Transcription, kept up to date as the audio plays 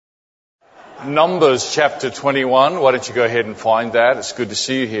Numbers chapter 21. Why don't you go ahead and find that? It's good to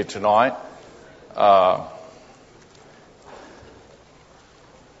see you here tonight.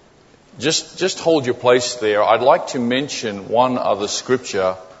 Just hold your place there. I'd like to mention one other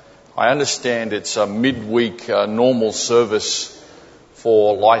scripture. I understand it's a midweek normal service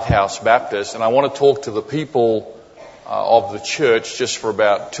for Lighthouse Baptist, and I want to talk to the people of the church just for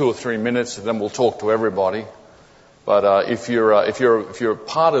about 2 or 3 minutes, and then we'll talk to everybody. But if you're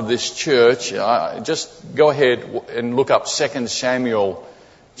part of this church, just go ahead and look up 2 Samuel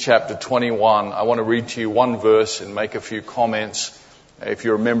chapter 21. I want to read to you one verse and make a few comments. If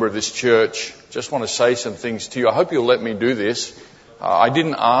you're a member of this church, just want to say some things to you. I hope you'll let me do this. I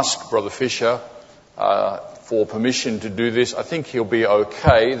didn't ask Brother Fisher for permission to do this. I think he'll be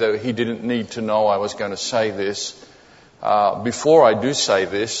okay, though he didn't need to know I was going to say this. Before I do say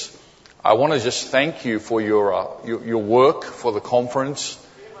this, I want to just thank you for your work for the conference.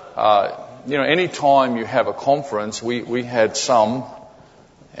 Any time you have a conference, we had some,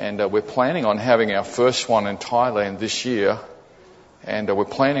 and we're planning on having our first one in Thailand this year, and we're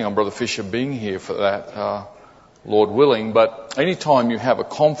planning on Brother Fisher being here for that, Lord willing. But any time you have a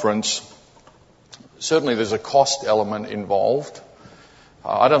conference, certainly there's a cost element involved.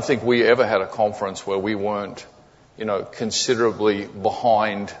 I don't think we ever had a conference where we weren't, considerably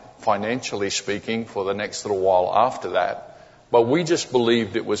behind financially speaking for the next little while after that. But we just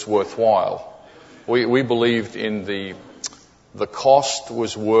believed it was worthwhile. We believed in the cost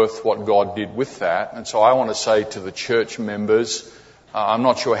was worth what God did with that. And so I want to say to the church members, I'm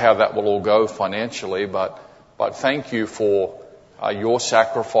not sure how that will all go financially, but thank you for your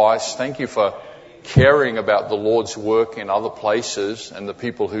sacrifice. Thank you for caring about the Lord's work in other places and the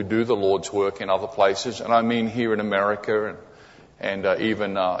people who do the Lord's work in other places. And I mean here in America and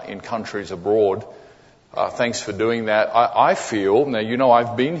even in countries abroad. Thanks for doing that. I feel, now,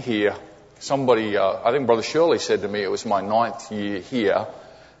 I've been here. Somebody, I think Brother Shirley said to me it was my 9th year here.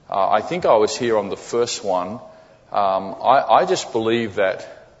 I think I was here on the first one. I just believe that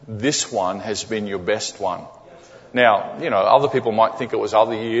this one has been your best one. Now, other people might think it was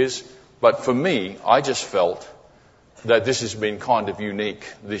other years, but for me, I just felt that this has been kind of unique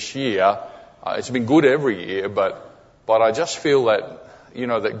this year. It's been good every year, but I just feel that,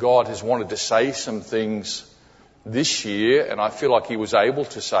 that God has wanted to say some things this year, and I feel like He was able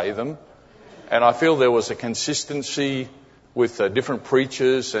to say them. And I feel there was a consistency with different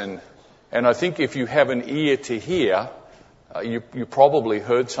preachers, and I think if you have an ear to hear, you probably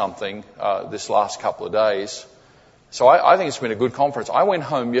heard something this last couple of days. So I think it's been a good conference. I went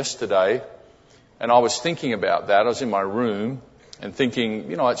home yesterday, and I was thinking about that. I was in my room and thinking,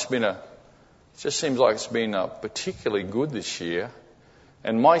 it just seems like it's been particularly good this year.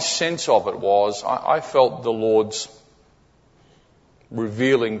 And my sense of it was, I felt the Lord's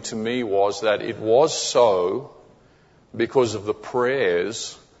revealing to me was that it was so because of the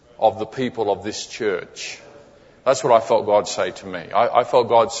prayers of the people of this church. That's what I felt God say to me. I felt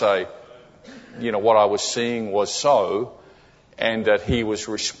God say, what I was seeing was so, and that He was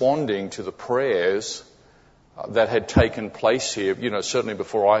responding to the prayers that had taken place here, certainly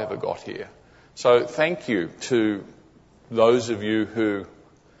before I ever got here. So thank you to those of you who,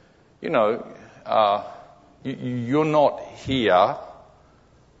 you're not here,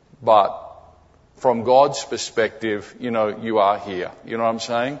 but from God's perspective, you are here. You know what I'm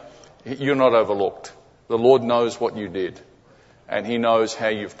saying? You're not overlooked. The Lord knows what you did, and He knows how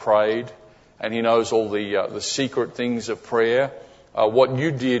you've prayed, and He knows all the secret things of prayer. What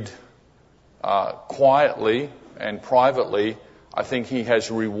you did quietly and privately, I think He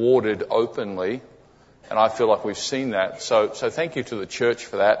has rewarded openly, and I feel like we've seen that. So thank you to the church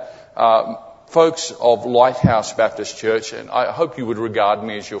for that. Folks of Lighthouse Baptist Church, and I hope you would regard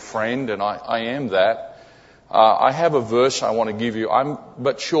me as your friend, and I am that. I have a verse I want to give you. I'm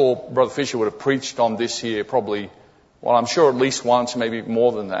but sure Brother Fisher would have preached on this here probably, I'm sure at least once, maybe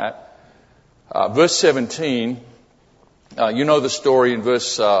more than that. Verse 17, you know the story in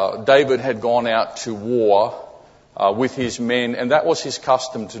verse, David had gone out to war with his men, and that was his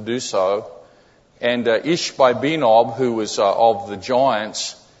custom to do so. And Ishbi-Benob, who was of the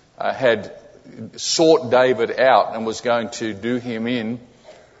giants, had sought David out and was going to do him in.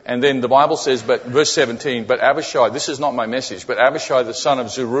 And then the Bible says, but verse 17, but Abishai, this is not my message, but Abishai the son of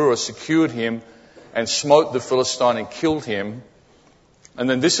Zeruiah secured him and smote the Philistine and killed him. And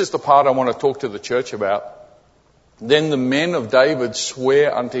then this is the part I want to talk to the church about. Then the men of David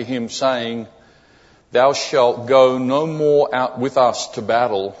swear unto him, saying, Thou shalt go no more out with us to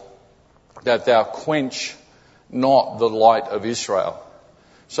battle, that thou quench not the light of Israel.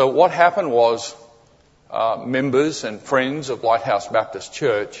 So what happened was, members and friends of Lighthouse Baptist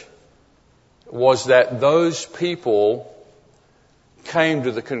Church, was that those people came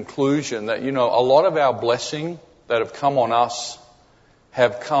to the conclusion that, a lot of our blessing that have come on us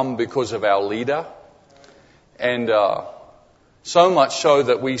have come because of our leader. And so much so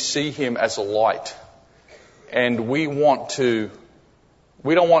that we see him as a light. And we don't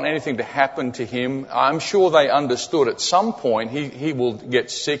want anything to happen to him. I'm sure they understood at some point he will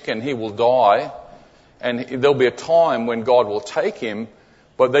get sick and he will die. And there'll be a time when God will take him.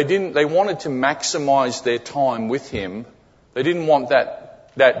 But they wanted to maximize their time with him. They didn't want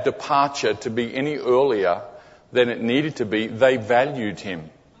that departure to be any earlier than it needed to be. They valued him.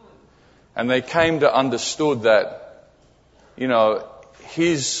 And they came to understood that,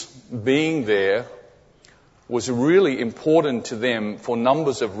 his being there was really important to them for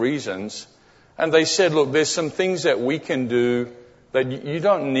numbers of reasons. And they said, look, there's some things that we can do that you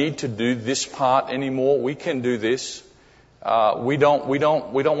don't need to do this part anymore. We can do this. We don't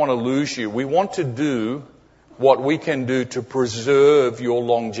want to lose you. We want to do what we can do to preserve your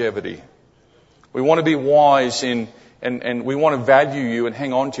longevity. We want to be wise and we want to value you and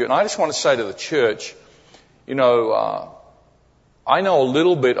hang on to you. And I just want to say to the church, I know a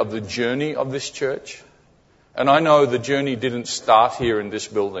little bit of the journey of this church. And I know the journey didn't start here in this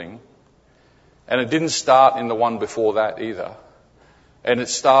building. And it didn't start in the one before that either. And it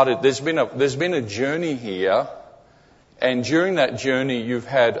started, there's been a journey here. And during that journey, you've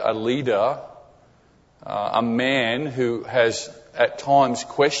had a leader, a man who has at times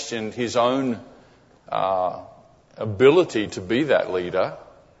questioned his own ability to be that leader.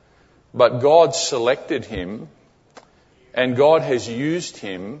 But God selected him, and God has used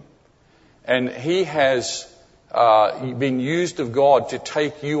him, and he has been used of God to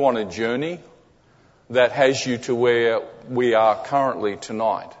take you on a journey that has you to where we are currently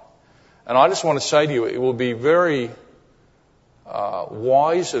tonight. And I just want to say to you, it will be very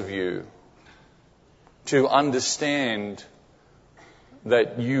wise of you to understand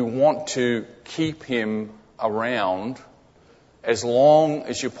that you want to keep him around as long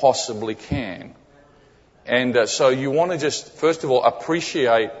as you possibly can. And so you want to just, first of all,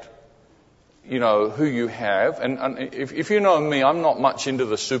 appreciate, who you have. And if you know me, I'm not much into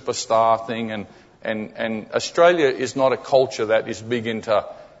the superstar thing. And Australia is not a culture that is big into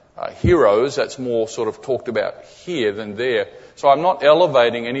heroes. That's more sort of talked about here than there. So I'm not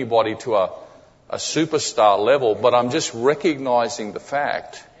elevating anybody to a superstar level, but I'm just recognizing the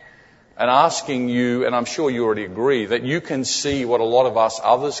fact and asking you, and I'm sure you already agree, that you can see what a lot of us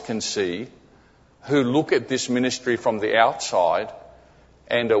others can see who look at this ministry from the outside,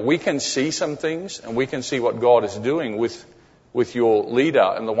 and we can see some things, and we can see what God is doing with your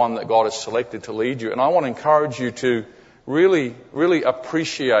leader and the one that God has selected to lead you. And I want to encourage you to really, really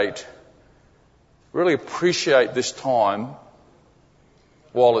appreciate this time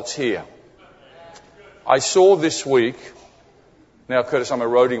while it's here. I saw this week, now Curtis, I'm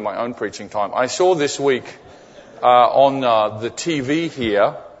eroding my own preaching time. I saw this week on the TV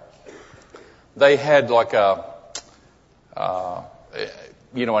here, they had like an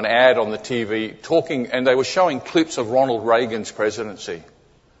ad on the TV talking, and they were showing clips of Ronald Reagan's presidency.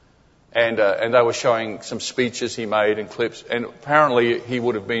 And they were showing some speeches he made and clips. And apparently he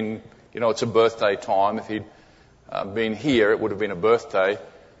would have been, it's a birthday time. If he'd been here, it would have been a birthday.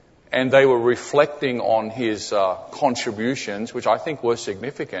 And they were reflecting on his contributions, which I think were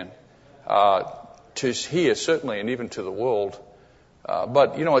significant to here, certainly, and even to the world.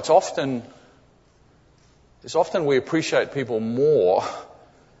 But, it's often we appreciate people more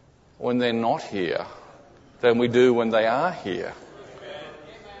when they're not here than we do when they are here.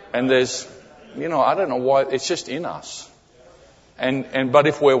 And there's, I don't know why, it's just in us. But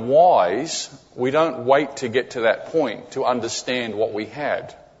if we're wise, we don't wait to get to that point to understand what we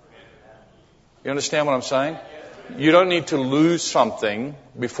had. You understand what I'm saying? You don't need to lose something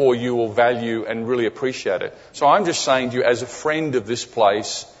before you will value and really appreciate it. So I'm just saying to you, as a friend of this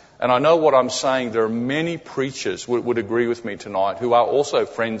place, and I know what I'm saying, there are many preachers would agree with me tonight who are also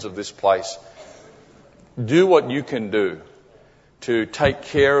friends of this place. Do what you can do to take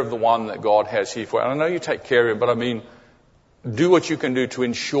care of the one that God has here for you. And I know you take care of him, but I mean, do what you can do to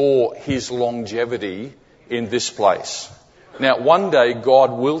ensure his longevity in this place. Now, one day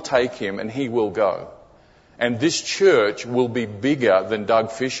God will take him and he will go. And this church will be bigger than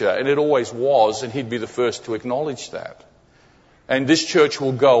Doug Fisher, and it always was, and he'd be the first to acknowledge that. And this church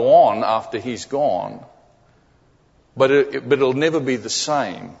will go on after he's gone, but it'll never be the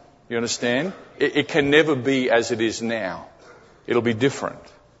same. You understand? It can never be as it is now. It'll be different.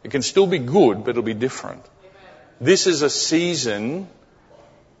 It can still be good, but it'll be different. This is a season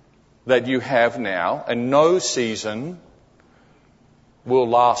that you have now, and no season will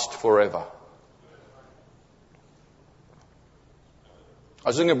last forever. I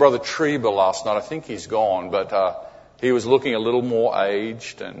was looking at Brother Treba last night. I think he's gone, but he was looking a little more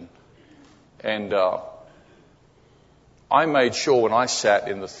aged, and I made sure when I sat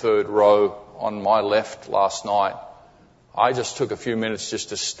in the third row on my left last night, I just took a few minutes just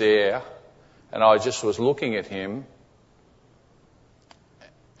to stare, and I just was looking at him,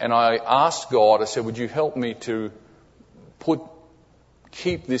 and I asked God, I said, would you help me to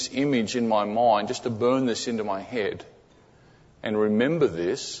keep this image in my mind, just to burn this into my head and remember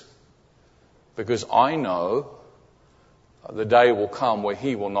this, because I know the day will come where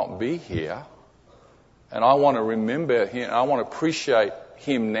he will not be here, and I want to remember him, I want to appreciate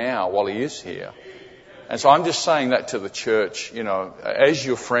him now while he is here. And so I'm just saying that to the church, as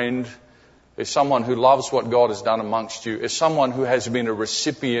your friend, as someone who loves what God has done amongst you, as someone who has been a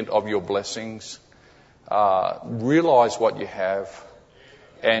recipient of your blessings, realize what you have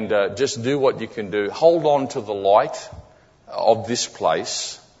and just do what you can do. Hold on to the light of this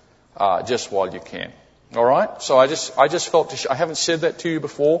place just while you can. All right? So I just felt I haven't said that to you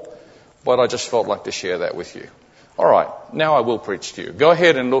before, but I just felt like to share that with you. All right, now I will preach to you. Go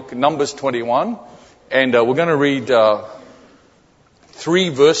ahead and look at Numbers 21, and we're going to read 3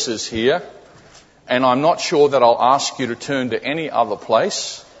 verses here, and I'm not sure that I'll ask you to turn to any other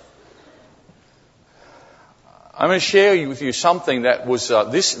place. I'm going to share with you something that was,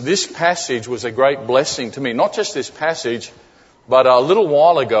 this passage was a great blessing to me. Not just this passage, but a little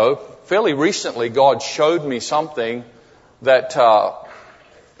while ago, fairly recently, God showed me something that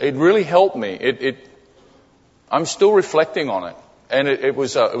it really helped me. I'm still reflecting on it, and it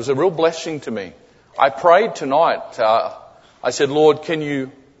was a real blessing to me. I prayed tonight. I said, Lord,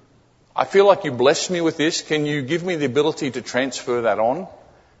 I feel like you blessed me with this. Can you give me the ability to transfer that on?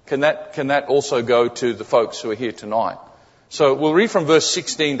 Can that also go to the folks who are here tonight? So we'll read from verse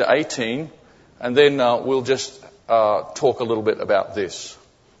 16 to 18, and then we'll just talk a little bit about this.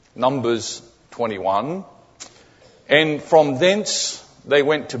 Numbers 21. And from thence they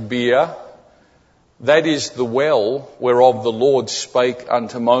went to Beer, that is the well whereof the Lord spake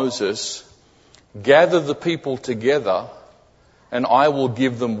unto Moses, gather the people together, and I will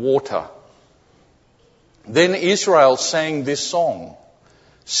give them water. Then Israel sang this song,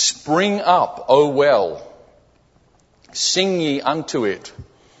 Spring up, O well, sing ye unto it.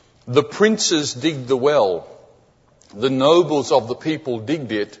 The princes digged the well, the nobles of the people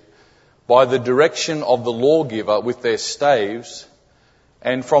digged it, by the direction of the lawgiver with their staves,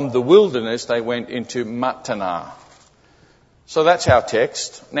 and from the wilderness they went into Mattanah. So that's our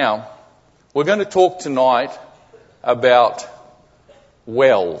text. Now, we're going to talk tonight about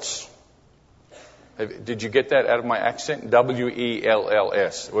wells. Did you get that out of my accent?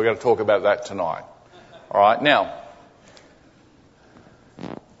 W-E-L-L-S. We're going to talk about that tonight. All right. Now,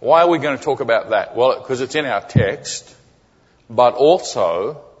 why are we going to talk about that? Well, because it's in our text, but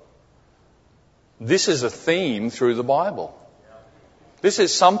also this is a theme through the Bible. This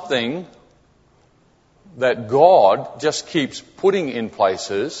is something that God just keeps putting in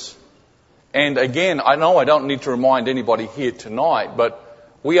places. And again, I know I don't need to remind anybody here tonight, but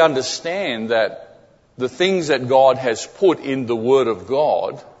we understand that the things that God has put in the Word of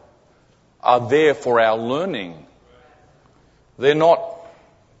God are there for our learning. They're not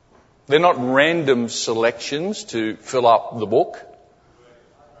random selections to fill up the book.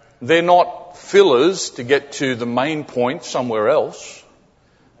 They're not fillers to get to the main point somewhere else.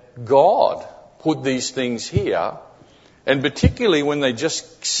 God put these things here, and particularly when they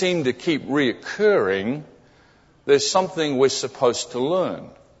just seem to keep reoccurring, there's something we're supposed to learn.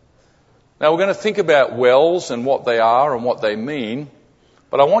 Now, we're going to think about wells and what they are and what they mean,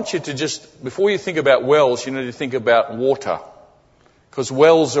 but I want you to just, before you think about wells, you need to think about water, because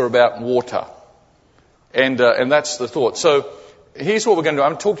wells are about water, and that's the thought. So here's what we're going to do.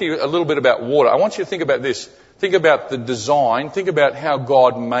 I'm talking to you a little bit about water. I want you to think about this. Think about the design. Think about how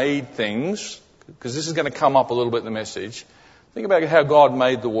God made things, because this is going to come up a little bit in the message. Think about how God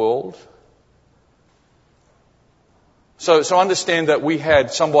made the world. So understand that we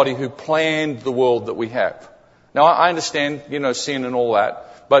had somebody who planned the world that we have. Now, I understand, sin and all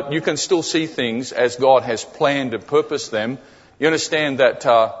that, but you can still see things as God has planned and purposed them. You understand that,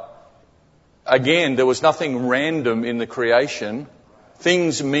 again, there was nothing random in the creation.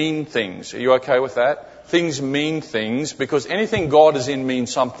 Things mean things. Are you okay with that? Things mean things, because anything God is in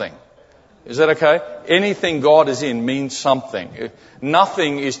means something. Is that okay? Anything God is in means something.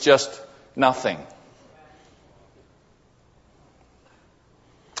 Nothing is just nothing.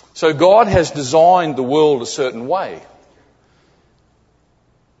 So God has designed the world a certain way.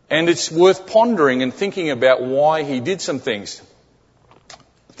 And it's worth pondering and thinking about why He did some things.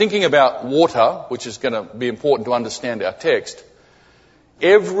 Thinking about water, which is going to be important to understand our text,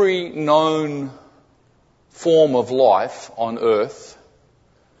 every known form of life on earth,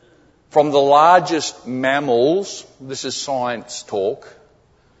 from the largest mammals, this is science talk,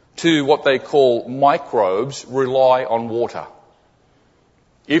 to what they call microbes, rely on water.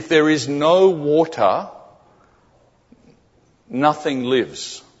 If there is no water, nothing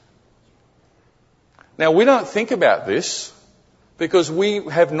lives. Now, we don't think about this because we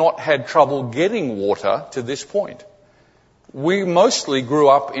have not had trouble getting water to this point. We mostly grew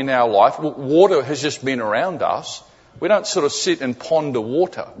up in our life, water has just been around us. We don't sort of sit and ponder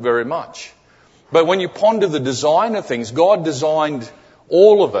water very much. But when you ponder the design of things, God designed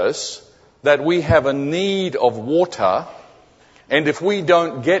all of us that we have a need of water, and if we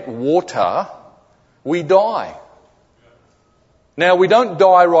don't get water, we die. Now, we don't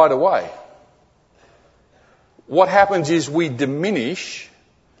die right away. What happens is we diminish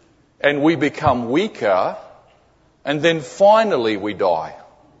and we become weaker, and then finally we die.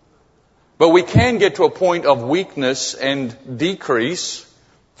 But we can get to a point of weakness and decrease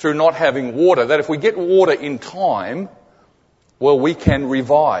through not having water, that if we get water in time, well, we can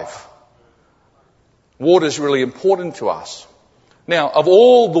revive. Water is really important to us. Now, of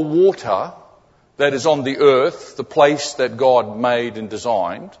all the water that is on the earth, the place that God made and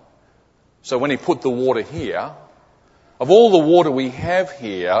designed, so when He put the water here, of all the water we have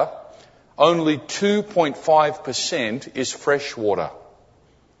here, only 2.5% is fresh water.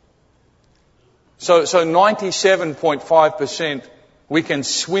 So 97.5% we can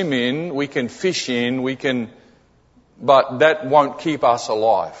swim in, we can fish in, but that won't keep us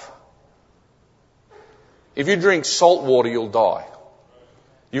alive. If you drink salt water, you'll die.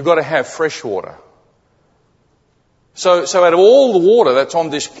 You've got to have fresh water. So out of all the water that's on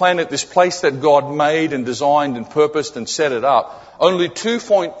this planet, this place that God made and designed and purposed and set it up, only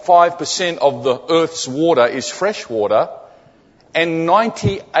 2.5% of the earth's water is fresh water, and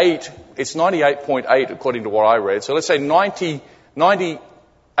 98.8 according to what I read. So let's say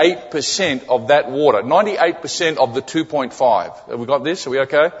 98% of that water, 98% of the 2.5. Have we got this? Are we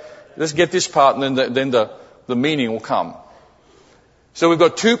okay? Let's get this part and then the meaning will come. So we've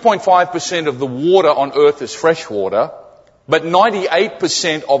got 2.5% of the water on earth is fresh water, but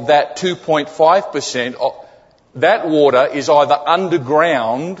 98% of that 2.5%, that water is either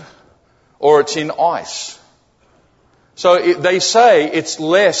underground or it's in ice. So they say it's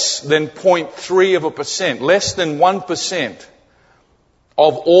less than 0.3%, less than 1%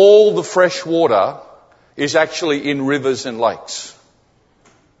 of all the fresh water is actually in rivers and lakes.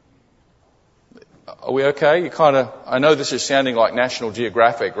 Are we okay? I know this is sounding like National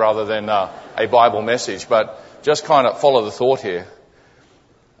Geographic rather than a Bible message, but just kind of follow the thought here.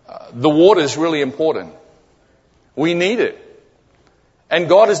 The water is really important. We need it. And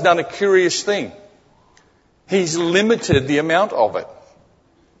God has done a curious thing. He's limited the amount of it.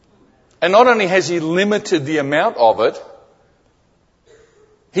 And not only has He limited the amount of it,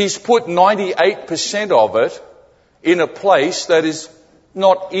 He's put 98% of it in a place that is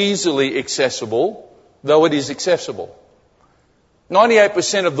not easily accessible, though it is accessible.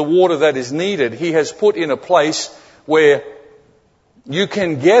 98% of the water that is needed, He has put in a place where you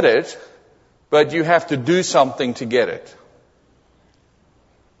can get it, but you have to do something to get it.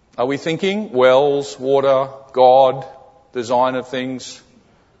 Are we thinking? Wells, water, God, design of things.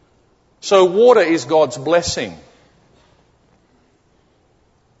 So water is God's blessing.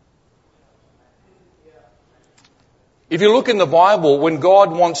 If you look in the Bible, when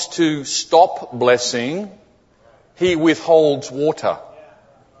God wants to stop blessing, He withholds water.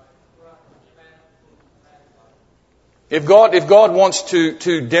 If God wants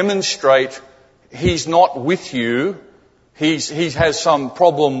to demonstrate He's not with you, He has some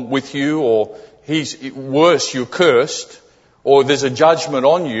problem with you, or worse, you're cursed, or there's a judgment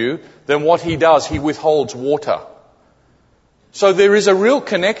on you, then what He does, He withholds water. So there is a real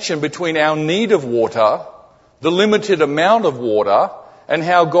connection between our need of water, the limited amount of water, and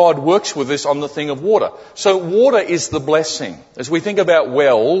how God works with us on the thing of water. So water is the blessing. As we think about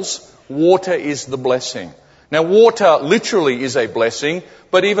wells, water is the blessing. Now water literally is a blessing,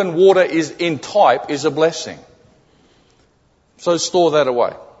 but even water in type is a blessing. So store that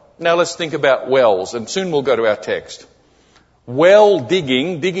away. Now let's think about wells, and soon we'll go to our text. Well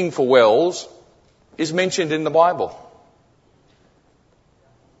digging for wells, is mentioned in the Bible.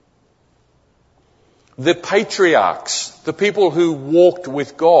 The patriarchs, the people who walked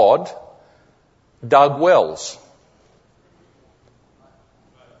with God, dug wells.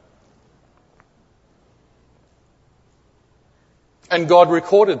 And God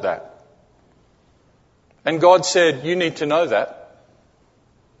recorded that. And God said, you need to know that.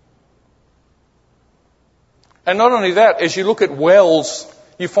 And not only that, as you look at wells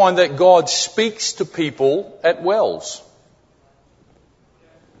you find that God speaks to people at wells.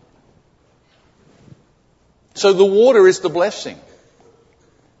 So the water is the blessing.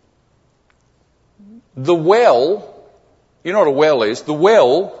 The well, you know what a well is? The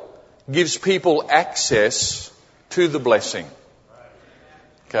well gives people access to the blessing.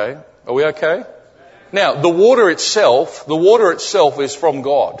 Okay? Are we okay? Now, the water itself is from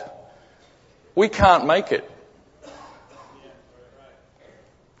God. We can't make it.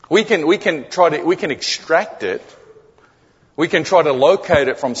 We can extract it. We can try to locate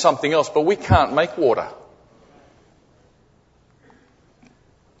it from something else, but we can't make water.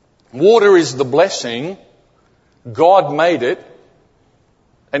 Water is the blessing. God made it,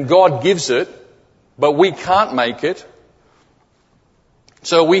 and God gives it, but we can't make it.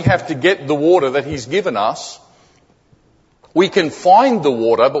 So we have to get the water that He's given us. We can find the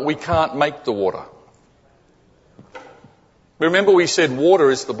water, but we can't make the water. Remember we said water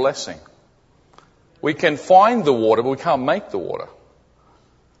is the blessing. We can find the water, but we can't make the water.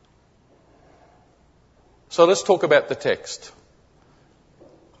 So let's talk about the text.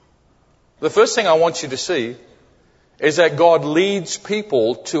 The first thing I want you to see is that God leads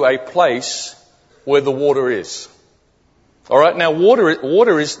people to a place where the water is. All right, now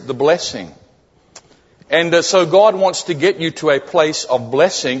water is the blessing. And so God wants to get you to a place of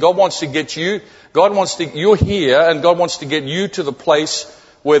blessing. You're here, and God wants to get you to the place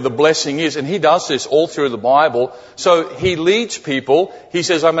where the blessing is. And He does this all through the Bible. So He leads people. He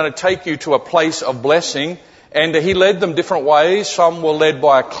says, I'm going to take you to a place of blessing. And He led them different ways. Some were led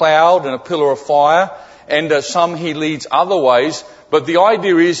by a cloud and a pillar of fire. And some He leads other ways. But the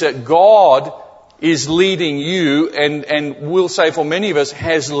idea is that God is leading you, and we'll say for many of us,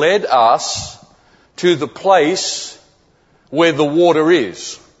 has led us to the place where the water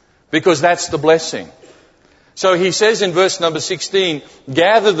is. Because that's the blessing. So He says in verse number 16,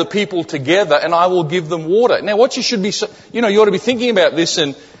 gather the people together and I will give them water. Now what you should be, you ought to be thinking about this,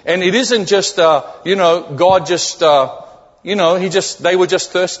 and it isn't just, God just, they were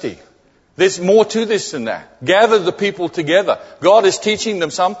just thirsty. There's more to this than that. Gather the people together. God is teaching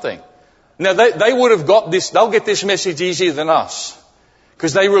them something. Now they would have got this, they'll get this message easier than us.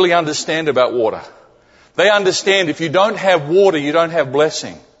 Because they really understand about water. They understand if you don't have water, you don't have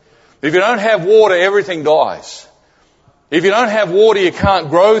blessing. If you don't have water, everything dies. If you don't have water, you can't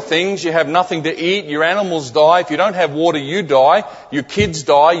grow things, you have nothing to eat, your animals die. If you don't have water, you die, your kids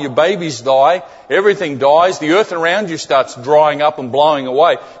die, your babies die, everything dies, the earth around you starts drying up and blowing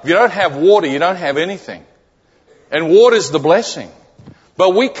away. If you don't have water, you don't have anything. And water's the blessing.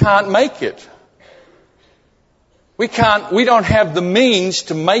 But we can't make it. We don't have the means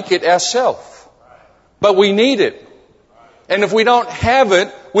to make it ourselves. But we need it. And if we don't have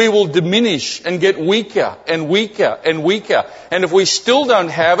it, we will diminish and get weaker and weaker and weaker. And if we still don't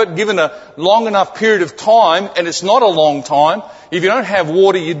have it, given a long enough period of time, and it's not a long time, if you don't have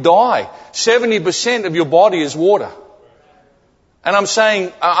water, you die. 70% of your body is water. And I'm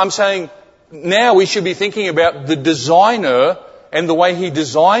saying now we should be thinking about the designer and the way He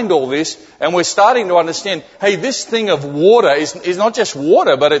designed all this. And we're starting to understand, hey, this thing of water is not just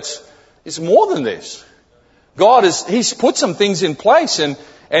water, but it's more than this. He's put some things in place, and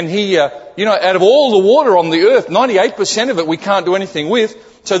He, out of all the water on the earth, 98% of it we can't do anything with.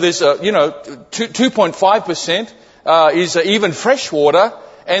 So there's, 2.5% is even fresh water,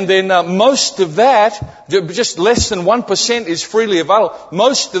 and then most of that, just less than 1% is freely available.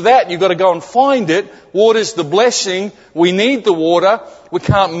 Most of that you've got to go and find it. Water's the blessing. We need the water. We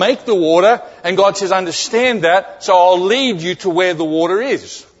can't make the water, and God says, understand that, so I'll lead you to where the water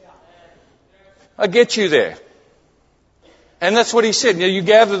is. I'll get you there. And that's what He said. You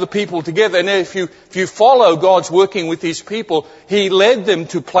gather the people together, and if you follow God's working with His people, He led them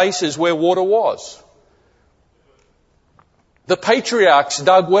to places where water was. The patriarchs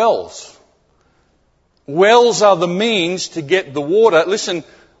dug wells. Wells are the means to get the water. Listen,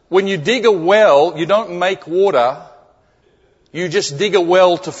 when you dig a well, you don't make water. You just dig a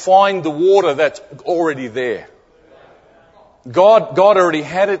well to find the water that's already there. God already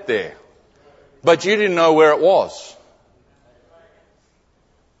had it there. But you didn't know where it was.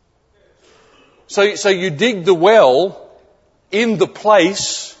 So you dig the well in the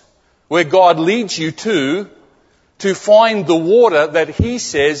place where God leads you to find the water that He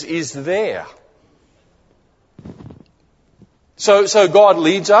says is there. So God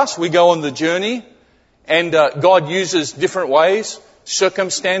leads us. We go on the journey, and God uses different ways,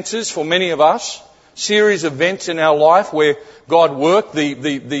 circumstances for many of us, series of events in our life where God worked,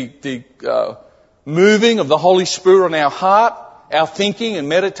 the moving of the Holy Spirit on our heart, our thinking and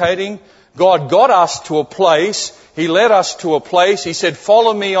meditating. God got us to a place. He led us to a place. He said,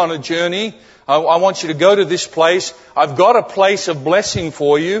 follow me on a journey. I want you to go to this place. I've got a place of blessing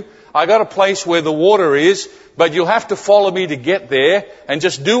for you. I got a place where the water is, but you'll have to follow me to get there, and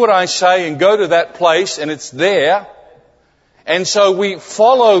just do what I say and go to that place, and it's there. And so we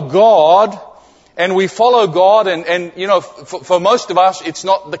follow God, and you know, for most of us, it's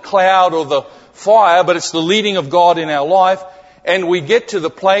not the cloud or the fire, but it's the leading of God in our life. And we get to the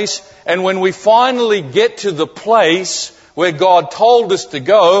place, and when we finally get to the place where God told us to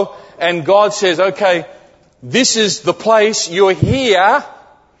go, and God says, okay, this is the place, you're here.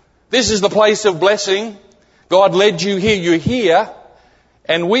 This is the place of blessing. God led you here, you're here.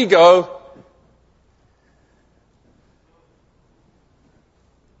 And we go,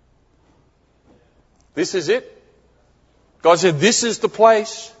 this is it. God said, this is the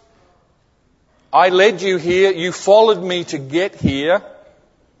place. I led you here. You followed me to get here.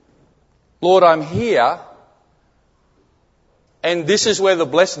 Lord, I'm here. And this is where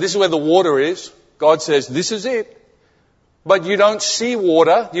this is where the water is. God says, this is it. But you don't see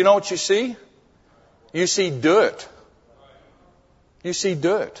water. Do you know what you see? You see dirt. You see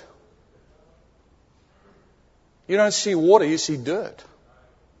dirt. You don't see water, you see dirt.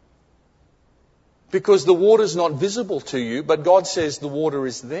 Because the water's not visible to you, but God says the water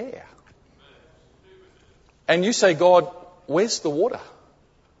is there. And you say, God, where's the water?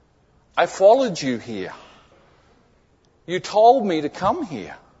 I followed you here. You told me to come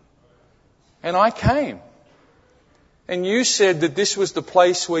here. And I came. And you said that this was the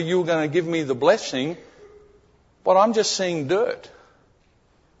place where you were going to give me the blessing, but I'm just seeing dirt.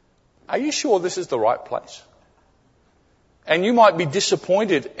 Are you sure this is the right place? And you might be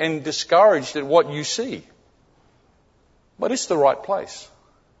disappointed and discouraged at what you see, but it's the right place.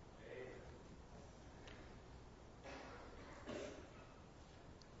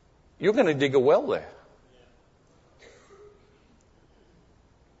 You're going to dig a well there.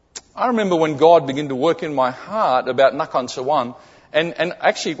 I remember when God began to work in my heart about Nakhon Sawan, and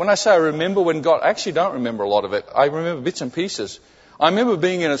actually, when I say I remember when God, I actually don't remember a lot of it. I remember bits and pieces. I remember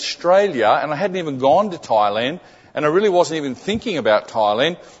being in Australia, and I hadn't even gone to Thailand, and I really wasn't even thinking about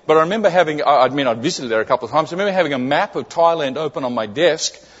Thailand, but I remember I'd visited there a couple of times. I remember having a map of Thailand open on my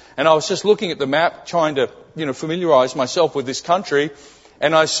desk, and I was just looking at the map, trying to, familiarize myself with this country,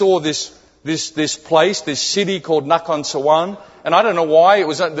 and I saw this place, this city called Nakhon Sawan, and I don't know why it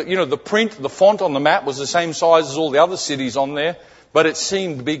was, the font on the map was the same size as all the other cities on there, but it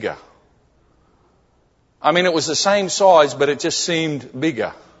seemed bigger. I mean, it was the same size, but it just seemed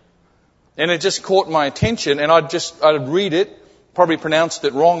bigger. And it just caught my attention, and I'd read it, probably pronounced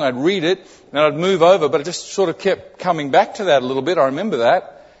it wrong, I'd read it, and I'd move over, but it just sort of kept coming back to that a little bit, I remember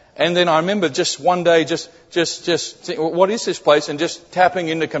that. And then I remember just one day just thinking, what is this place? And just tapping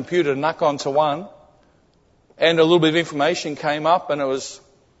in the computer, Nakhon Sawan, and a little bit of information came up, and it was,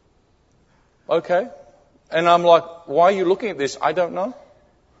 okay. And I'm like, why are you looking at this? I don't know.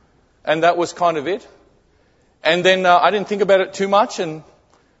 And that was kind of it. And then I didn't think about it too much, and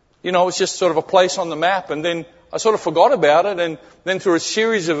it was just sort of a place on the map, and then I sort of forgot about it, and then through a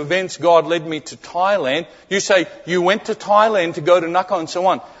series of events, God led me to Thailand. You say, you went to Thailand to go to Nakhon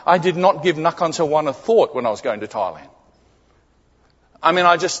Sawan. I did not give Nakhon Sawan a thought when I was going to Thailand. I mean,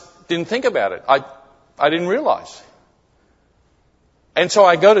 I just didn't think about it. I didn't realize. And so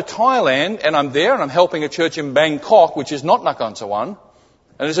I go to Thailand, and I'm there, and I'm helping a church in Bangkok, which is not Nakhon Sawan,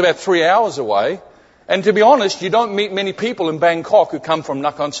 and it's about 3 hours away. And to be honest, you don't meet many people in Bangkok who come from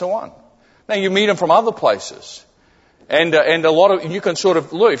Nakhon Sawan. Now, you meet them from other places. And a lot of, you can sort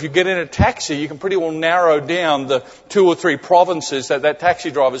of, look, if you get in a taxi, you can pretty well narrow down the 2 or 3 provinces that taxi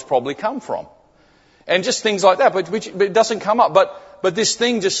drivers probably come from. And just things like that, but it doesn't come up. But this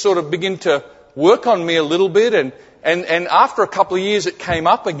thing just sort of began to work on me a little bit, and after a couple of years it came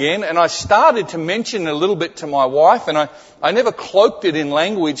up again, and I started to mention it a little bit to my wife, and I never cloaked it in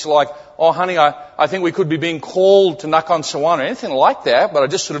language like, oh honey, I think we could be being called to Nakhon Sawan or anything like that, but I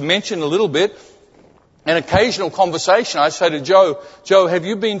just sort of mentioned a little bit. An occasional conversation, I say to Joe, have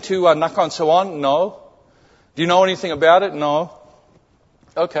you been to Nakhon Sawan? No. Do you know anything about it? No.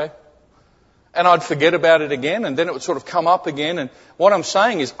 Okay. And I'd forget about it again, and then it would sort of come up again. And what I'm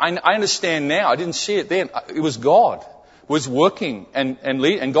saying is, I understand now. I didn't see it then. It was God was working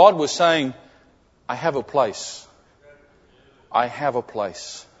and God was saying, I have a place. I have a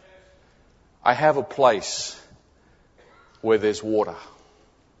place. I have a place where there's water.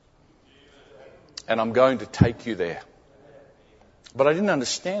 And I'm going to take you there. But I didn't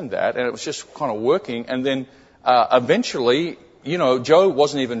understand that, and it was just kind of working. And then eventually, Joe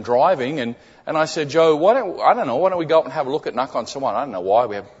wasn't even driving, and I said, Joe, why don't we go up and have a look at Nakhon Sawan? I don't know why.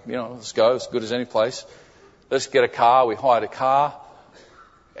 We have, let's go. It's as good as any place. let's get a car. We hired a car.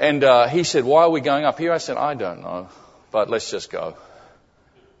 And he said, why are we going up here? I said, I don't know, but let's just go.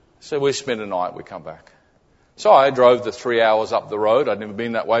 So we spend a night, we come back. So I drove the 3 hours up the road. I'd never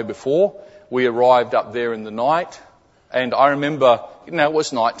been that way before. We arrived up there in the night. And I remember, it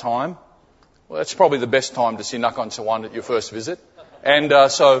was night time. Well, that's probably the best time to see Nakhon Sawan at your first visit. And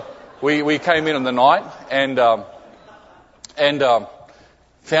so we came in the night and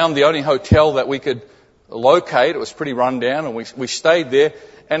found the only hotel that we could locate. It was pretty run down, and we stayed there.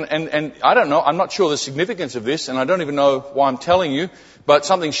 And I don't know, I'm not sure the significance of this, and I don't even know why I'm telling you, but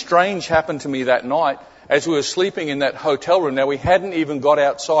something strange happened to me that night as we were sleeping in that hotel room. Now, we hadn't even got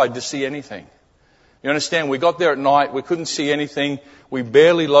outside to see anything. You understand, we got there at night, we couldn't see anything, we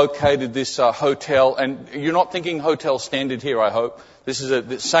barely located this hotel, and you're not thinking Hotel Standard here, I hope. This is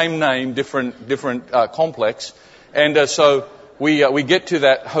the same name, different complex. And so we get to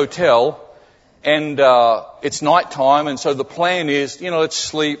that hotel, and it's night time, and so the plan is, let's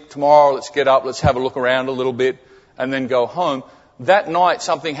sleep tomorrow, let's get up, let's have a look around a little bit, and then go home. That night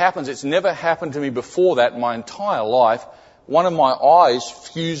something happens. It's never happened to me before that in my entire life. One of my eyes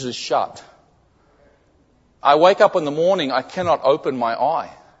fuses shut. I wake up in the morning, I cannot open my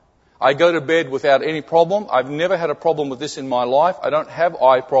eye. I go to bed without any problem. I've never had a problem with this in my life. I don't have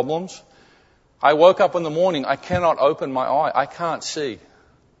eye problems. I woke up in the morning, I cannot open my eye. I can't see.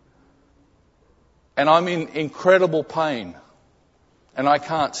 And I'm in incredible pain. And I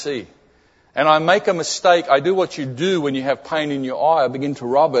can't see. And I make a mistake. I do what you do when you have pain in your eye. I begin to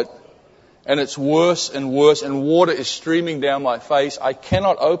rub it. And it's worse and worse. And water is streaming down my face. I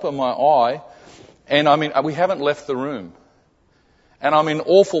cannot open my eye. And we haven't left the room. And I'm in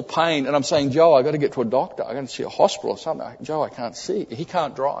awful pain. And I'm saying, Joe, I've got to get to a doctor. I've got to see a hospital or something. Joe, I can't see. He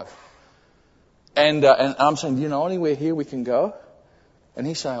can't drive. And I'm saying, do you know anywhere here we can go? And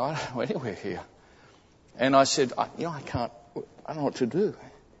he's saying, I don't know anywhere here. And I said, I don't know what to do.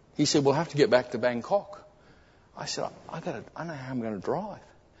 He said, we'll have to get back to Bangkok. I said, I don't know how I'm going to drive.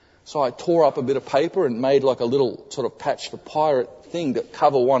 So I tore up a bit of paper and made like a little sort of patch for pirate thing to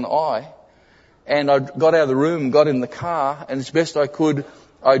cover one eye. And I got out of the room, got in the car, and as best I could,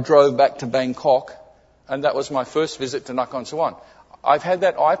 I drove back to Bangkok. And that was my first visit to Nakhon Sawan. I've had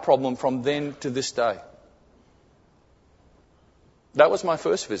that eye problem from then to this day. That was my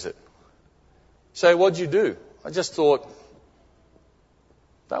first visit. So what'd you do? I just thought,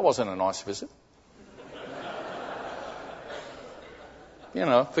 that wasn't a nice visit.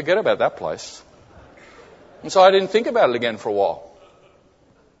 Forget about that place. And so I didn't think about it again for a while.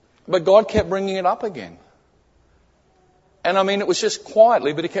 But God kept bringing it up again. And it was just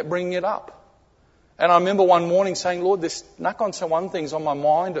quietly, but He kept bringing it up. And I remember one morning saying, Lord, this Nakhon Sawan thing's on my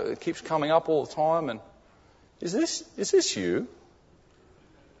mind. It keeps coming up all the time. And is this you?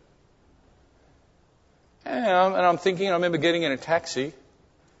 And I'm thinking, I remember getting in a taxi.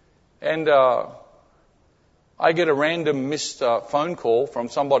 And I get a random missed phone call from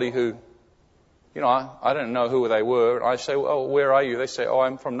somebody who, I don't know who they were. And I say, oh, where are you? They say,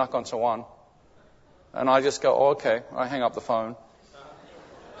 I'm from Nakhon Sawan. And I just go, oh, okay. I hang up the phone.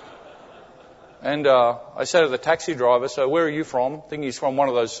 And I say to the taxi driver, so where are you from? I think he's from one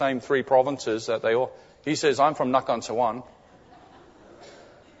of those same 3 provinces that they all... He says, I'm from Nakhon Sawan.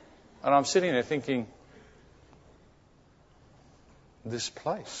 And I'm sitting there thinking, this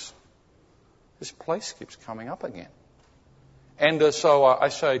place keeps coming up again. And so I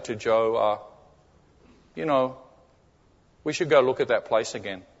say to Joe, we should go look at that place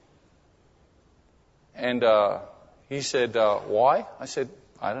again. And he said, why? I said,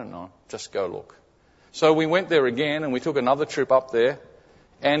 I don't know, just go look. So we went there again, and we took another trip up there.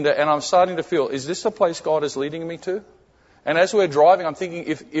 And I'm starting to feel, is this the place God is leading me to? And as we're driving, I'm thinking,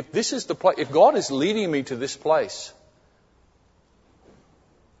 if this is the place, if God is leading me to this place,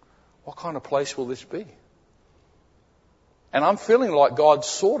 what kind of place will this be? And I'm feeling like God's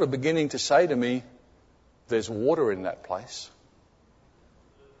sort of beginning to say to me, there's water in that place.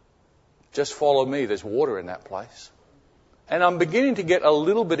 Just follow me, there's water in that place. And I'm beginning to get a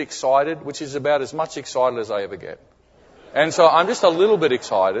little bit excited, which is about as much excited as I ever get. And so I'm just a little bit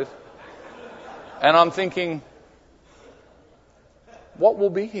excited. And I'm thinking, what will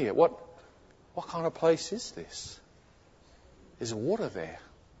be here? What kind of place is this? There's water there.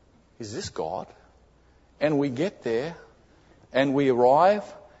 Is this God? And we get there, and we arrive,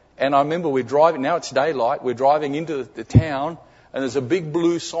 and I remember we're driving, now it's daylight, we're driving into the town, and there's a big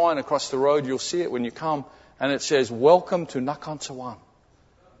blue sign across the road, you'll see it when you come, and it says, welcome to Nakhon Sawan.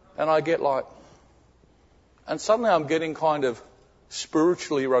 And I get like, and suddenly I'm getting kind of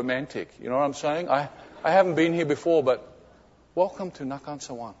spiritually romantic, you know what I'm saying? I haven't been here before, but welcome to Nakhon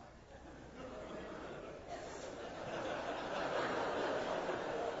Sawan.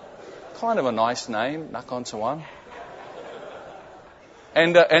 kind of a nice name, Nakhon Sawan.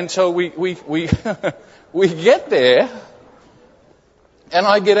 And so we we get there, and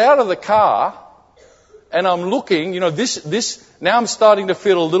I get out of the car, and I'm looking, this, now I'm starting to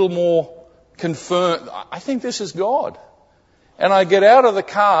feel a little more confirmed. I think this is God. And I get out of the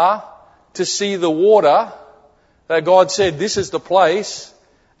car to see the water that God said, this is the place.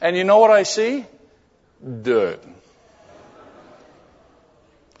 And you know what I see? Dirt.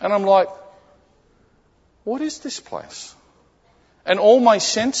 And I'm like, what is this place? And all my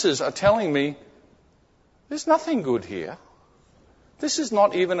senses are telling me, there's nothing good here. This is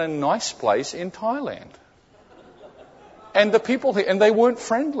not even a nice place in Thailand. And the people here, and they weren't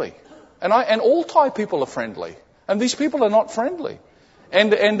friendly. And all Thai people are friendly. And these people are not friendly.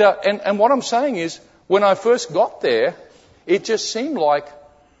 And what I'm saying is, when I first got there, it just seemed like,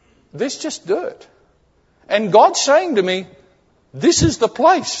 there's just dirt. And God's saying to me, this is the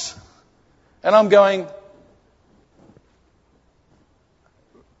place. And I'm going,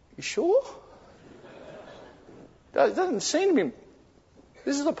 you sure? It doesn't seem to me,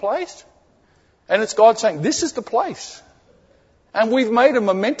 this is the place. And it's God saying, this is the place. And we've made a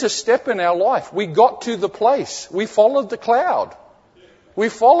momentous step in our life. We got to the place. We followed the cloud. We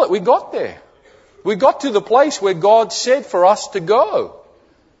got there. We got to the place where God said for us to go.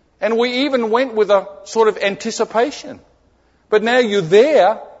 And we even went with a sort of anticipation. But now you're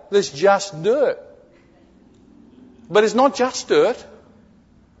there, there's just dirt. But it's not just dirt.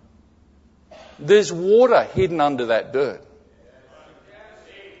 There's water hidden under that dirt.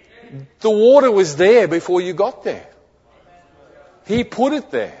 The water was there before you got there. He put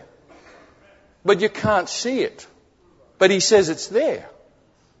it there. But you can't see it. But He says it's there.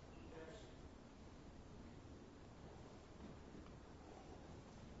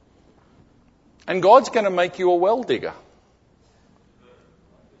 And God's going to make you a well digger.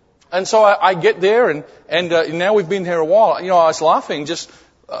 And so I get there, and now we've been here a while. I was laughing just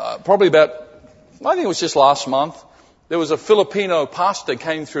probably about, I think it was just last month. There was a Filipino pastor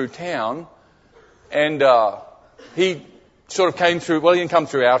came through town, and he sort of came through, well, he didn't come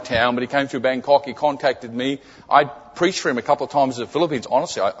through our town, but he came through Bangkok. He contacted me. I preached for him a couple of times in the Philippines.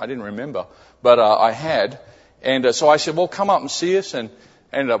 Honestly, I didn't remember, but I had. And so I said, well, come up and see us, and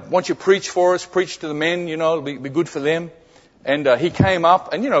once you preach for us, preach to the men, it'll be good for them. And he came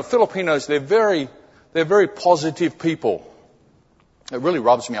up, and Filipinos, they're very positive people. It really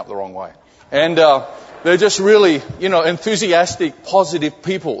rubs me up the wrong way. And they're just really, enthusiastic, positive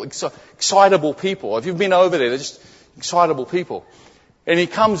people, excitable people. If you've been over there, they're just excitable people. And he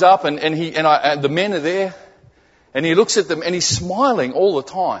comes up, and the men are there, and he looks at them, and he's smiling all the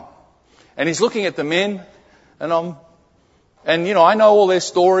time. And he's looking at the men, and I know all their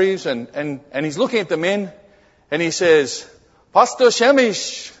stories, and he's looking at the men, and he says, Pastor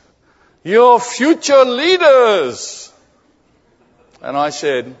Sehmish, you're future leaders. And I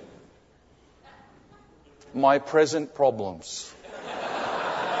said, my present problems.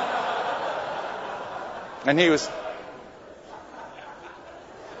 And he was,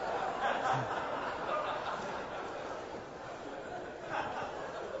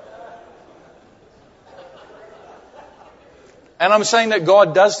 and I'm saying that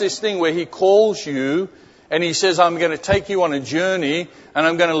God does this thing where He calls you and He says, I'm going to take you on a journey and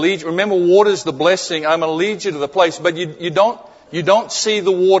I'm going to lead you. Remember, water's the blessing. I'm going to lead you to the place. But you don't see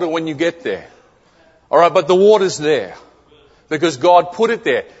the water when you get there. All right, but the water's there because God put it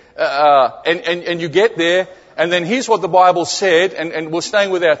there. And you get there, and then here's what the Bible said, and we're staying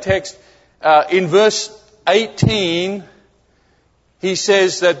with our text. In verse 18, He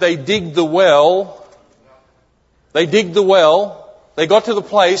says that they digged the well. They digged the well. They got to the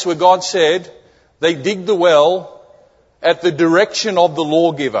place where God said, they digged the well at the direction of the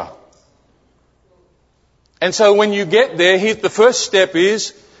lawgiver. And so when you get there, the first step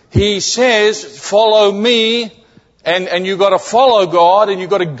is, He says, follow me, and you've got to follow God, and you've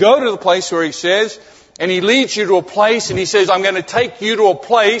got to go to the place where He says, and He leads you to a place, and He says, I'm going to take you to a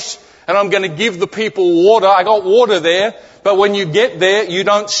place, and I'm going to give the people water. I got water there, but when you get there, you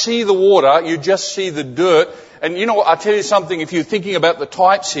don't see the water, you just see the dirt. And I'll tell you something, if you're thinking about the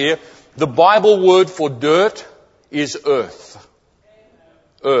types here, the Bible word for dirt is earth.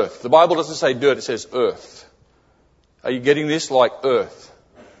 Earth. The Bible doesn't say dirt, it says earth. Are you getting this? Like earth.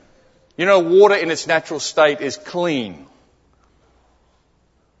 Water in its natural state is clean.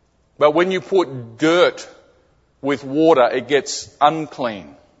 But when you put dirt with water, it gets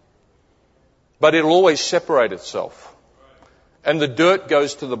unclean. But it'll always separate itself. And the dirt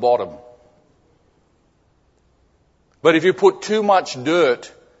goes to the bottom. But if you put too much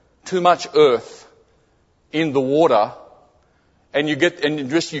dirt, too much earth in the water, and you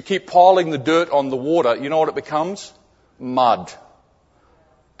keep piling the dirt on the water, you know what it becomes? Mud.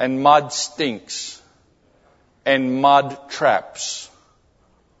 And mud stinks. And mud traps.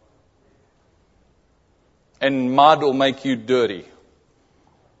 And mud will make you dirty.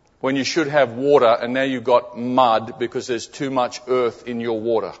 When you should have water, and now you've got mud because there's too much earth in your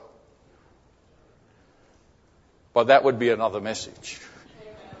water. But that would be another message.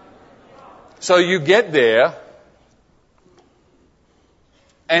 So you get there,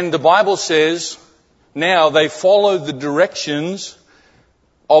 and the Bible says, now they followed the directions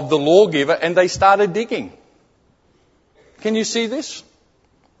of the lawgiver and they started digging. Can you see this?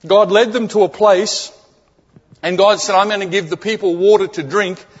 God led them to a place, and God said, I'm going to give the people water to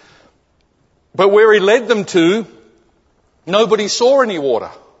drink. But where He led them to, nobody saw any water.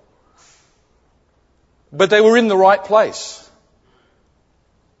 But they were in the right place.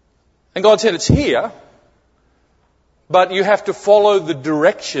 And God said, it's here, but you have to follow the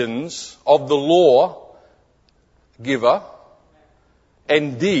directions of the law giver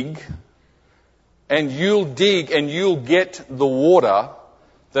and dig, and you'll dig and you'll get the water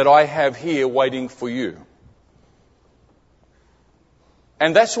that I have here waiting for you.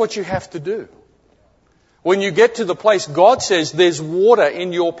 And that's what you have to do. When you get to the place, God says there's water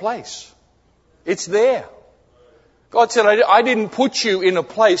in your place. It's there. God said, I didn't put you in a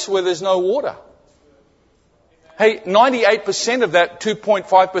place where there's no water. Hey, 98% of that,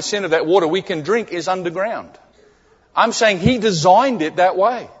 2.5% of that water we can drink is underground. I'm saying He designed it that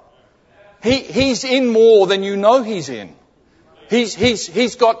way. He's in more than you know He's in.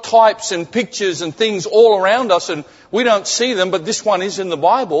 He's got types and pictures and things all around us, and we don't see them, but this one is in the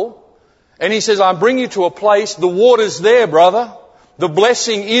Bible. And He says, I bring you to a place, the water's there, brother. The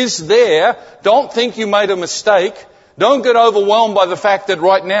blessing is there. Don't think you made a mistake. Don't get overwhelmed by the fact that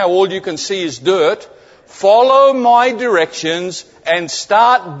right now all you can see is dirt. Follow my directions and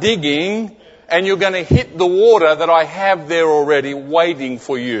start digging, and you're going to hit the water that I have there already waiting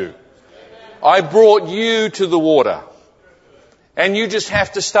for you. I brought you to the water. And you just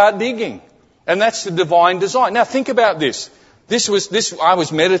have to start digging. And that's the divine design. Now think about this. I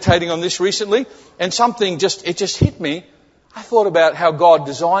was meditating on this recently, and it just hit me. I thought about how God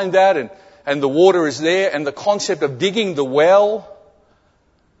designed that, and the water is there, and the concept of digging the well.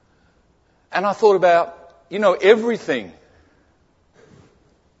 And I thought about, everything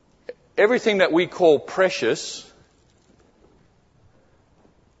that we call precious.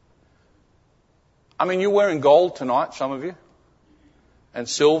 I mean, you're wearing gold tonight, some of you, and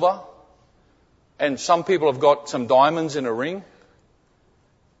silver, and some people have got some diamonds in a ring.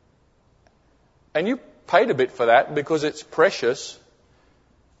 And you paid a bit for that because it's precious.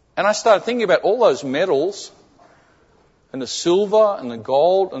 And I started thinking about all those metals and the silver and the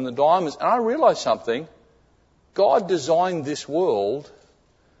gold and the diamonds. And I realized something. God designed this world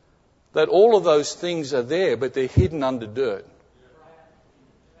that all of those things are there, but they're hidden under dirt.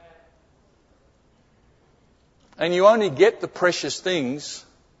 And you only get the precious things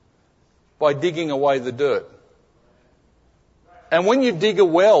by digging away the dirt. And when you dig a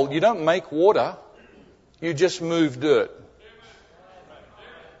well, you don't make water, you just move dirt.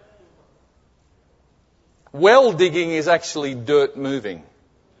 Well digging is actually dirt moving.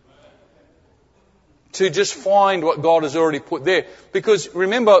 To just find what God has already put there. Because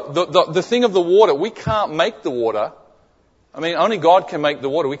remember, the thing of the water, we can't make the water. I mean, only God can make the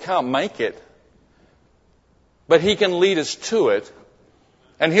water. We can't make it. But He can lead us to it.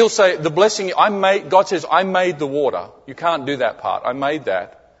 And He'll say, the blessing God says, I made the water. You can't do that part. I made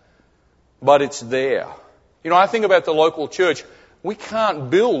that. But it's there. I think about the local church. We can't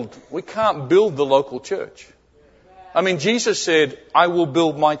build the local church. I mean, Jesus said, I will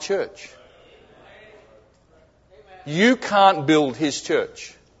build my church. You can't build His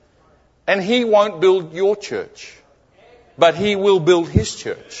church. And He won't build your church. But He will build His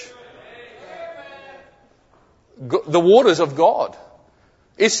church. The waters of God.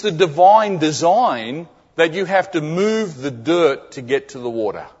 It's the divine design that you have to move the dirt to get to the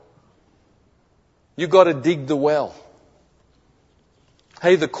water. You've got to dig the well.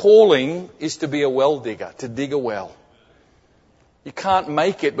 Hey, the calling is to be a well digger, to dig a well. You can't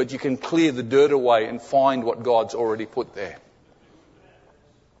make it, but you can clear the dirt away and find what God's already put there.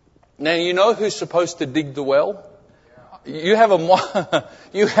 Now, you know who's supposed to dig the well? You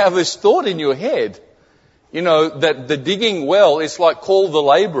have this thought in your head. That the digging well is like call the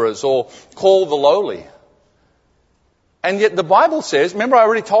laborers or call the lowly. And yet the Bible says, remember I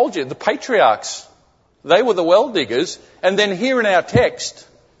already told you, the patriarchs, they were the well diggers. And then here in our text,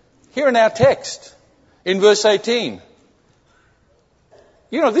 in verse 18,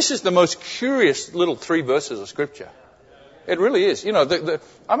 this is the most curious little 3 verses of Scripture. It really is. You know,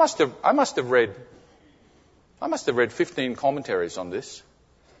 I must have read 15 commentaries on this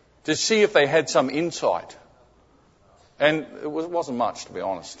to see if they had some insight. And it wasn't much, to be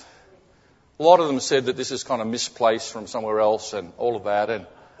honest. A lot of them said that this is kind of misplaced from somewhere else and all of that. And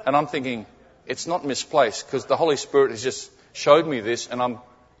I'm thinking, it's not misplaced because the Holy Spirit has just showed me this, and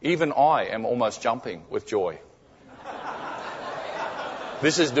even I am almost jumping with joy.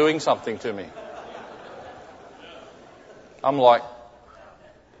 This is doing something to me. I'm like,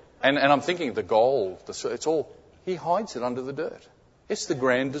 and I'm thinking the gold, it's all, He hides it under the dirt. It's the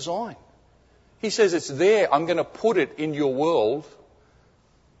grand design. He says it's there. I'm going to put it in your world,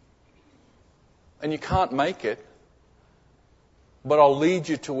 and you can't make it, but I'll lead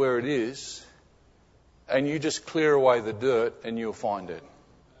you to where it is, and you just clear away the dirt and you'll find it.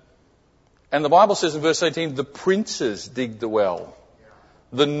 And the Bible says in verse 18, the princes digged the well.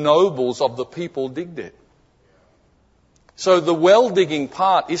 The nobles of the people digged it. So the well digging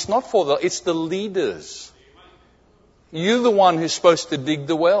part is not it's the leaders. You're the one who's supposed to dig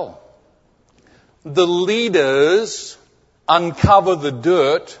the well. The leaders uncover the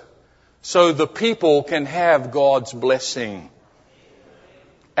dirt so the people can have God's blessing.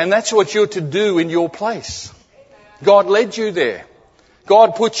 And that's what you're to do in your place. God led you there.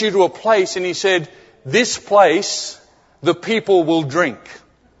 God put you to a place and He said, this place the people will drink.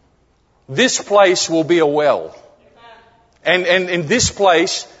 This place will be a well. And in this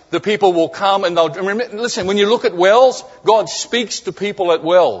place the people will come and they'll... Listen, when you look at wells, God speaks to people at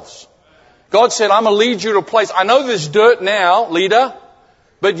wells. God said, I'm going to lead you to a place. I know there's dirt now, leader,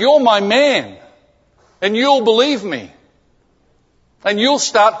 but you're my man. And you'll believe me. And you'll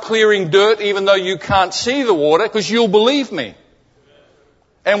start clearing dirt even though you can't see the water because you'll believe me.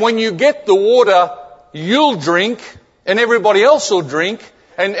 And when you get the water, you'll drink and everybody else will drink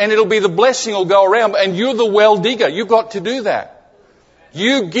and it'll be the blessing will go around. And you're the well digger. You've got to do that.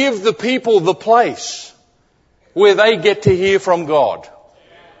 You give the people the place where they get to hear from God.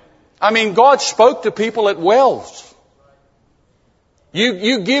 I mean, God spoke to people at wells.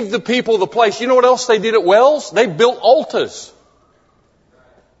 You give the people the place. You know what else they did at wells? They built altars.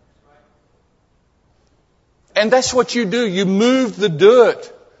 And that's what you do. You move the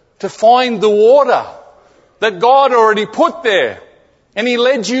dirt to find the water that God already put there. And He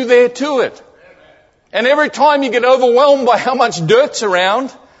led you there to it. And every time you get overwhelmed by how much dirt's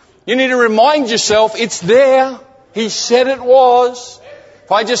around, you need to remind yourself it's there. He said it was.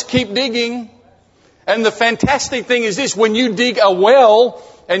 If I just keep digging. And the fantastic thing is this, when you dig a well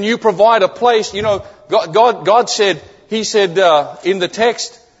and you provide a place, you know, God said, He said in the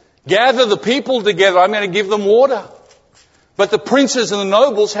text, gather the people together, I'm going to give them water. But the princes and the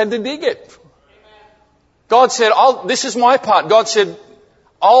nobles had to dig it. God said, this is my part. God said,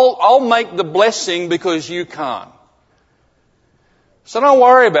 I'll make the blessing because you can't. So don't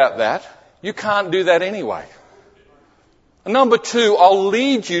worry about that. You can't do that anyway. And number 2, I'll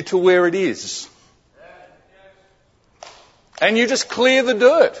lead you to where it is. And you just clear the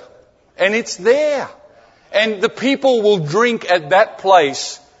dirt. And it's there. And the people will drink at that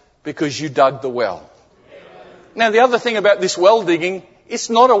place because you dug the well. Now the other thing about this well digging, it's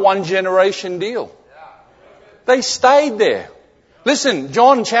not a one generation deal. They stayed there. Listen,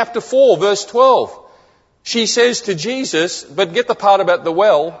 John chapter 4 verse 12. She says to Jesus, but get the part about the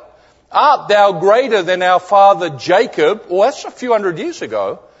well, art thou greater than our father Jacob? Well, that's a few hundred years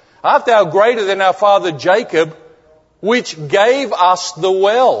ago. Art thou greater than our father Jacob, which gave us the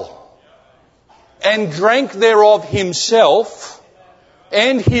well, and drank thereof himself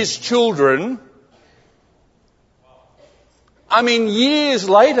and his children? I mean, years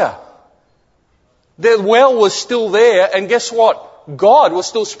later, the well was still there, and guess what? God was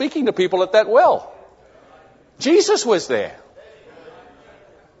still speaking to people at that well. Jesus was there.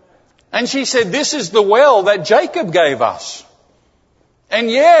 And she said, this is the well that Jacob gave us. And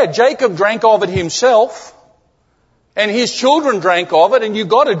yeah, Jacob drank of it himself, and his children drank of it, and you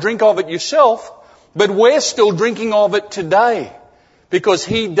got to drink of it yourself, but we're still drinking of it today. Because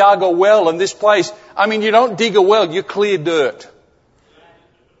he dug a well in this place. I mean, you don't dig a well, you clear dirt.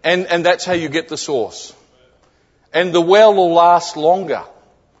 And that's how you get the source. And the well will last longer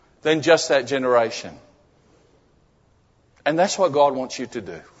than just that generation. And that's what God wants you to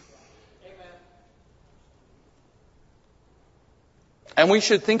do. And we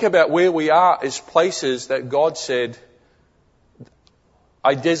should think about where we are as places that God said,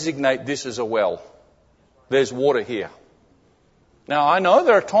 I designate this as a well. There's water here. Now, I know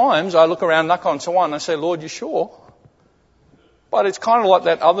there are times I look around, knock on someone, and I say, Lord, you sure? But it's kind of like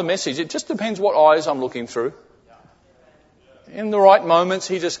that other message. It just depends what eyes I'm looking through. In the right moments,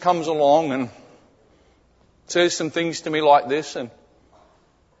 He just comes along and says some things to me like this and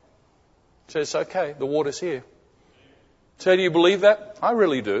says, okay, the water's here. So do you believe that? I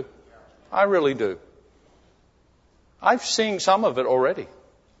really do. I really do. I've seen some of it already.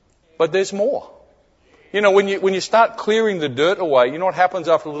 But there's more. You know, when you start clearing the dirt away, you know what happens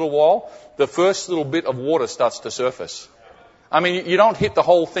after a little while? The first little bit of water starts to surface. I mean, you don't hit the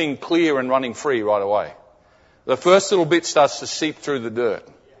whole thing clear and running free right away. The first little bit starts to seep through the dirt.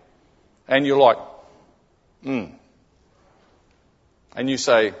 And you're like, And you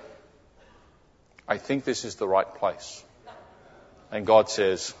say, I think this is the right place. And God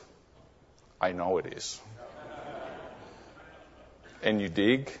says, I know it is. And you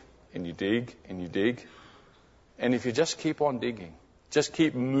dig, and you dig, and you dig. And if you just keep on digging, just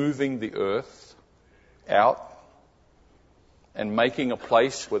keep moving the earth out and making a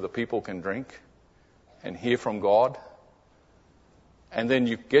place where the people can drink and hear from God, and then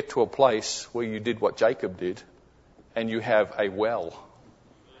you get to a place where you did what Jacob did, and you have a well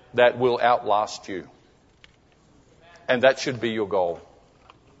that will outlast you. And that should be your goal.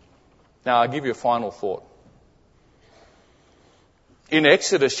 Now, I'll give you a final thought. In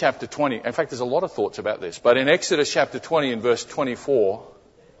Exodus chapter 20, in fact, there's a lot of thoughts about this, but in Exodus chapter 20 and verse 24,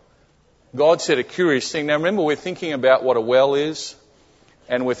 God said a curious thing. Now, remember, we're thinking about what a well is,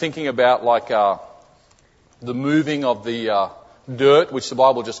 and we're thinking about like the moving of the dirt, which the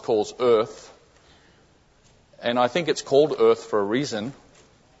Bible just calls earth. And I think it's called earth for a reason.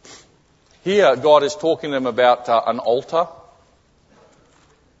 Here, God is talking to them about an altar.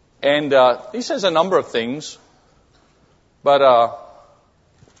 And he says a number of things, but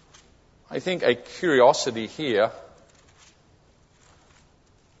I think a curiosity here.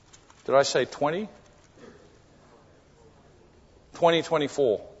 Did I say 20?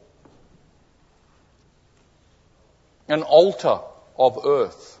 20:24. An altar of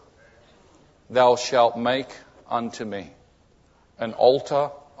earth thou shalt make unto me. An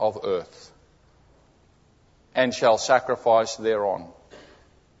altar of earth. And shall sacrifice thereon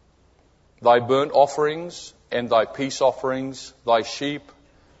thy burnt offerings and thy peace offerings, thy sheep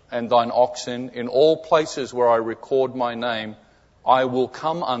and thine oxen, in all places where I record my name, I will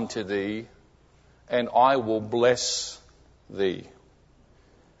come unto thee, and I will bless thee.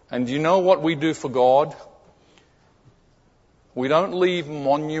 And do you know what we do for God? We don't leave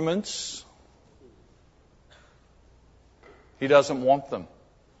monuments. He doesn't want them.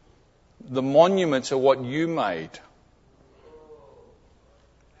 The monuments are what you made.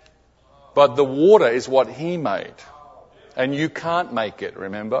 But the water is what He made. And you can't make it,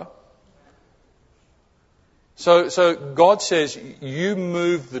 remember? So God says, you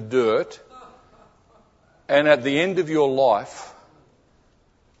move the dirt, and at the end of your life,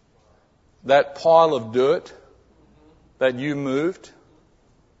 that pile of dirt that you moved,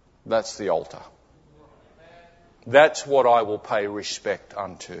 that's the altar. That's what I will pay respect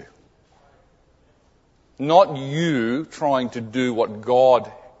unto. Not you trying to do what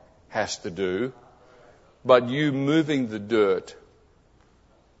God has to do, but you moving the dirt.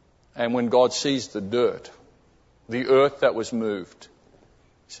 And when God sees the dirt, the earth that was moved,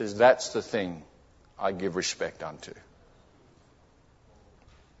 He says, that's the thing I give respect unto.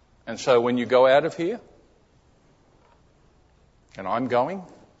 And so when you go out of here, and I'm going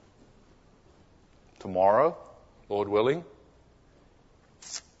tomorrow, Lord willing,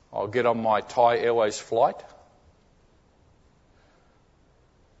 I'll get on my Thai Airways flight,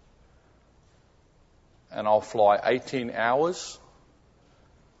 and I'll fly 18 hours,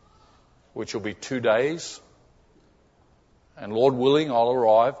 which will be 2 days. And Lord willing, I'll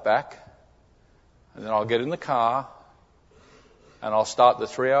arrive back, and then I'll get in the car, and I'll start the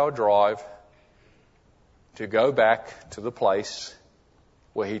 3-hour drive to go back to the place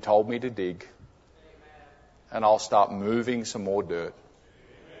where He told me to dig, and I'll start moving some more dirt.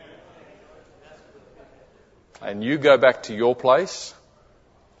 And you go back to your place,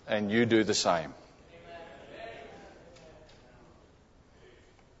 and you do the same.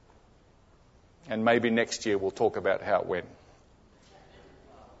 And maybe next year we'll talk about how it went.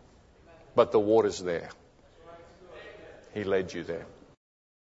 But the water's there. He led you there.